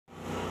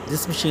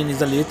This machine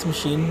is a lathe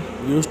machine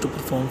used to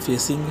perform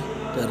facing,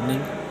 turning,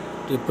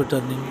 taper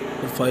turning,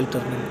 profile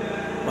turning,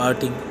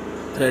 parting,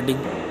 threading,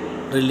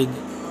 drilling,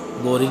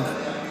 boring,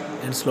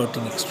 and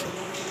slotting extra.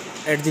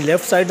 At the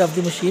left side of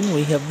the machine,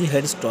 we have the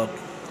headstock.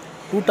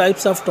 Two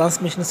types of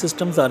transmission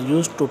systems are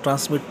used to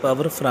transmit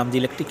power from the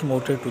electric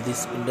motor to the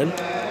spindle,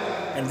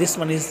 and this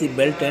one is the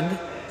belt and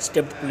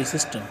stepped pulley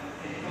system.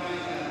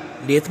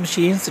 Lathe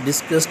machines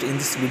discussed in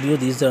this video,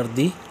 these are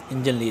the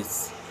engine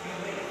lathes.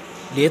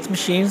 Lathe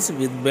machines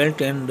with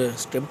belt and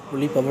stepped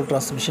pulley power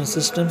transmission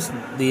systems,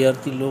 they are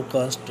the low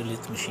cost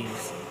lathe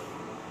machines.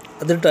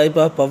 Other type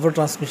of power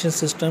transmission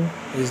system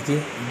is the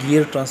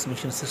gear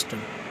transmission system.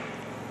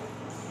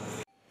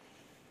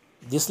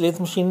 This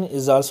lathe machine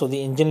is also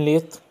the engine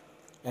lathe,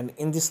 and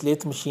in this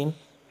lathe machine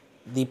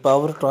the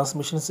power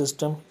transmission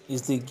system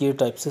is the gear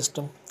type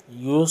system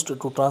used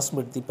to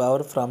transmit the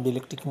power from the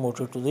electric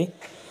motor to the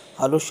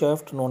hollow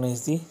shaft known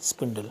as the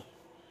spindle.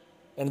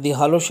 And the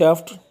hollow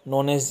shaft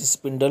known as the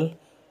spindle,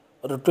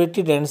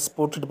 rotated and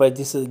supported by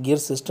this gear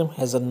system,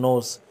 has a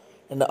nose,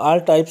 and all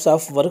types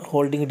of work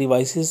holding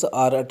devices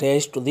are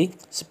attached to the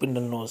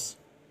spindle nose.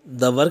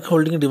 The work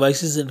holding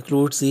devices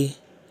include the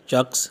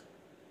chucks,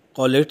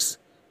 collets,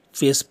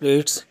 face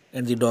plates,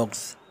 and the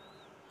dogs.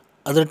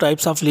 Other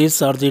types of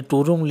lathes are the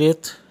two-room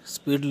lathe,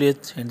 speed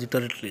lathe, and the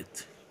turret lathe.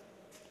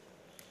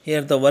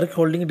 Here the work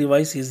holding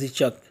device is the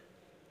chuck.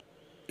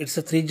 It's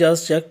a 3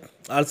 jaws chuck.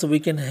 Also we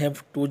can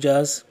have 2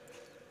 jaws,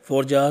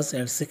 4 jaws,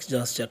 and 6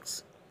 jaws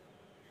chucks.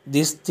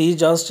 This 3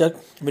 jaws chuck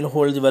will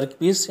hold the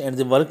workpiece, and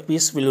the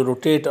workpiece will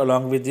rotate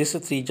along with this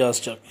 3 jaws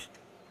chuck.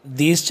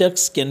 These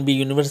chucks can be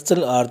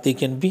universal or they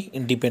can be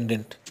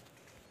independent.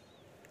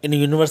 In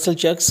universal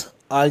chucks,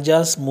 all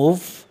jaws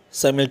move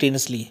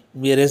simultaneously,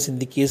 whereas in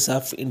the case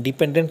of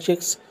independent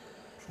chucks,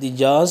 the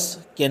jaws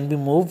can be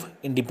moved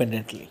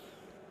independently.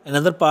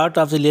 Another part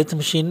of the lathe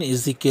machine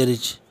is the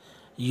carriage,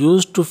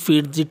 used to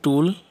feed the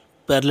tool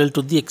parallel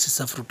to the axis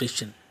of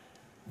rotation.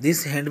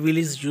 This hand wheel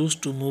is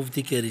used to move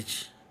the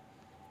carriage.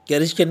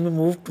 Carriage can be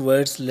moved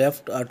towards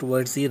left or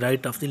towards the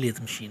right of the lathe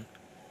machine.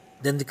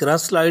 Then the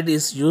cross slide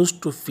is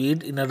used to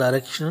feed in a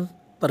direction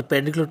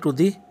perpendicular to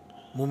the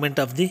movement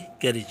of the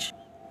carriage.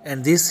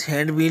 And this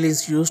hand wheel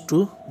is used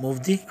to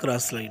move the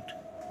cross slide.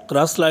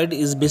 Cross slide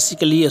is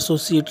basically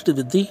associated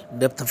with the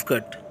depth of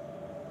cut.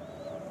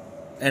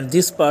 And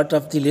this part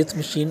of the lathe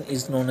machine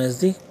is known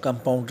as the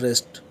compound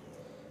rest,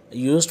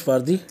 used for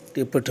the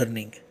taper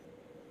turning.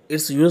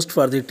 It's used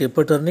for the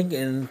taper turning,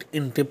 and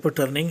in taper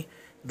turning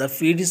the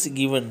feed is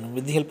given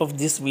with the help of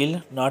this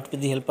wheel, not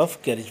with the help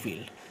of carriage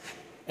wheel.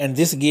 And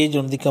this gauge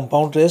on the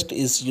compound rest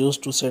is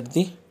used to set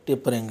the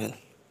taper angle.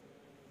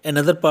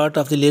 Another part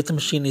of the lathe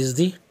machine is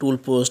the tool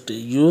post,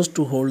 used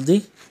to hold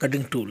the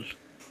cutting tool.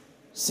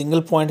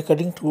 Single point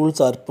cutting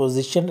tools are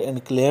positioned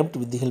and clamped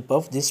with the help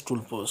of this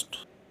tool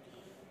post.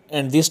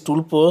 And this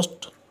tool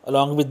post,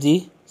 along with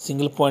the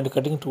single point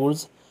cutting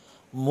tools,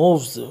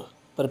 moves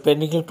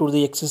perpendicular to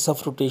the axis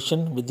of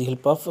rotation with the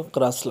help of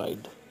cross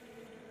slide.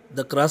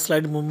 The cross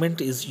slide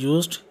movement is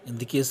used in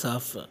the case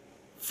of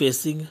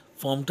facing,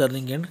 form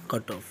turning, and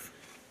cutoff.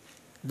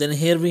 Then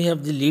here we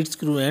have the lead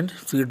screw and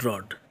feed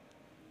rod.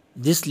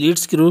 This lead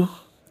screw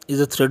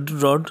is a threaded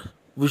rod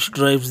which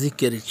drives the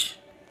carriage.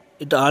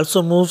 It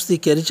also moves the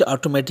carriage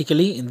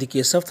automatically in the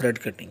case of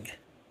thread cutting.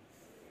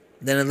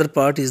 Then another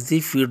part is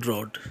the feed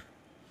rod.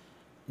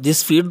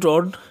 This feed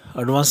rod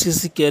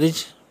advances the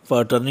carriage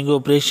for turning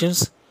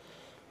operations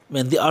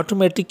when the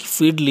automatic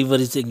feed lever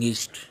is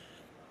engaged.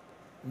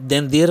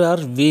 Then there are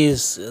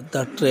ways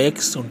that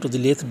tracks onto the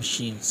lathe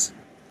machines.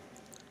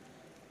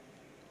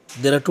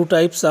 There are two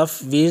types of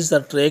ways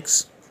that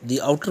tracks,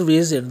 the outer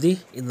ways and the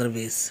inner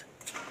ways.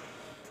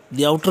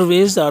 The outer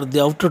ways or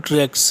the outer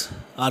tracks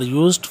are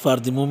used for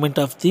the movement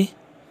of the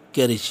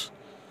carriage,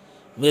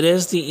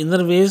 whereas the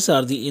inner ways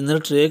or the inner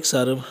tracks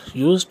are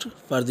used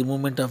for the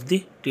movement of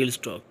the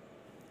tailstock.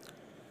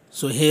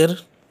 So here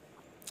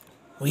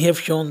we have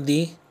shown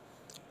the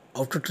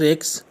outer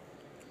tracks,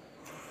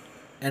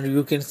 and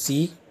you can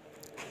see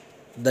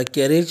the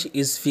carriage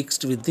is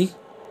fixed with the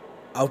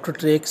outer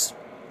tracks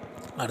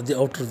or the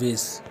outer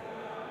ways.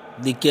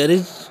 The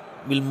carriage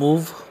will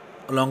move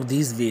along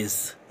these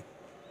ways.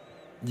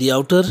 The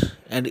outer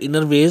and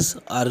inner ways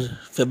are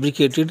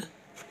fabricated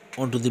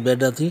onto the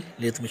bed of the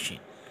lathe machine.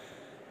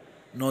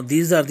 Now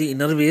these are the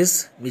inner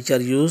ways which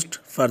are used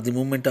for the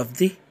movement of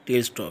the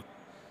tailstock.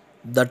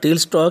 The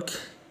tailstock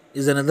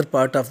is another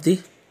part of the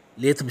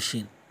lathe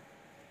machine.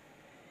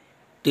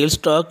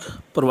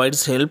 Tailstock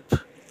provides help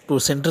to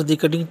center the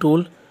cutting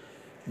tool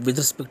with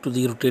respect to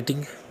the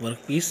rotating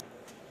workpiece.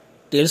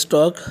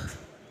 Tailstock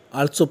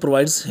also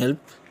provides help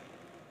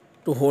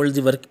to hold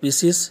the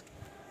workpieces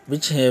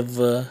which have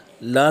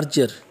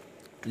larger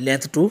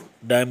length to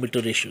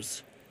diameter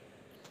ratios.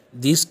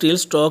 These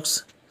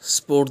tailstocks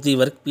support the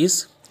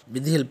workpiece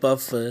with the help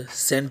of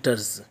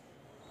centers.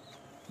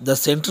 The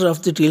center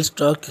of the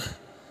tailstock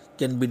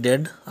can be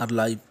dead or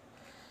live.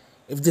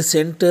 If the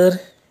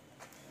center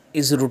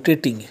is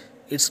rotating,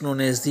 it's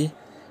known as the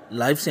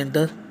live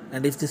center,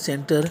 and if the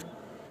center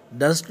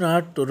does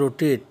not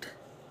rotate,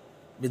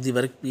 with the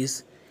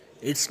workpiece,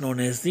 it's known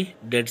as the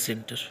dead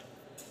center.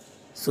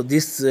 So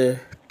this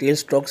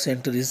tailstock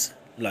center is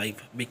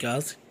live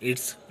because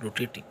it's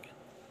rotating.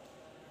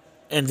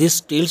 And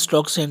this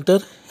tailstock center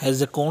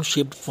has a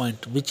cone-shaped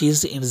point which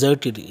is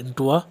inserted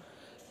into a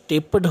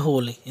tapered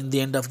hole in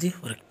the end of the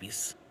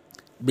workpiece.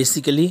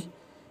 Basically,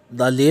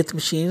 the lathe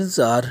machines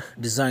are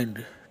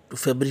designed to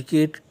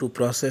fabricate to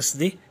process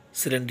the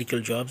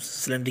cylindrical jobs,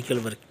 cylindrical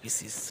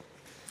workpieces.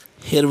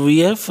 Here we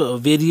have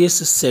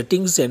various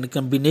settings and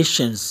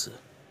combinations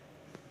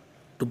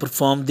to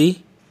perform the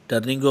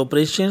turning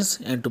operations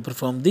and to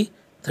perform the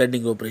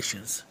threading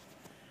operations.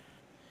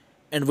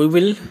 And we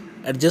will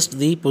adjust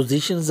the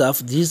positions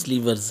of these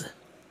levers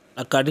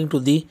according to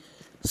the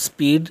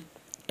speed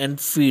and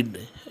feed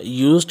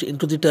used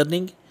into the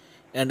turning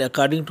and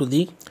according to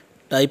the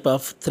type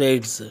of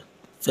threads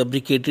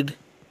fabricated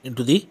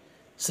into the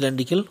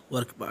cylindrical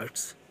work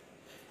parts.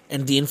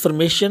 And the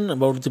information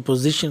about the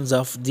positions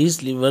of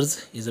these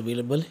levers is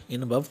available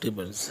in above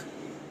tables.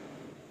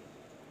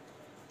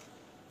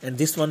 And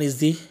this one is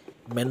the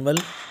manual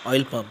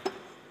oil pump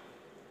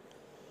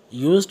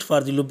used for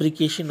the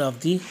lubrication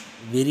of the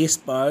various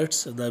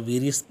parts, the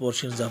various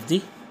portions of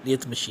the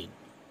lathe machine.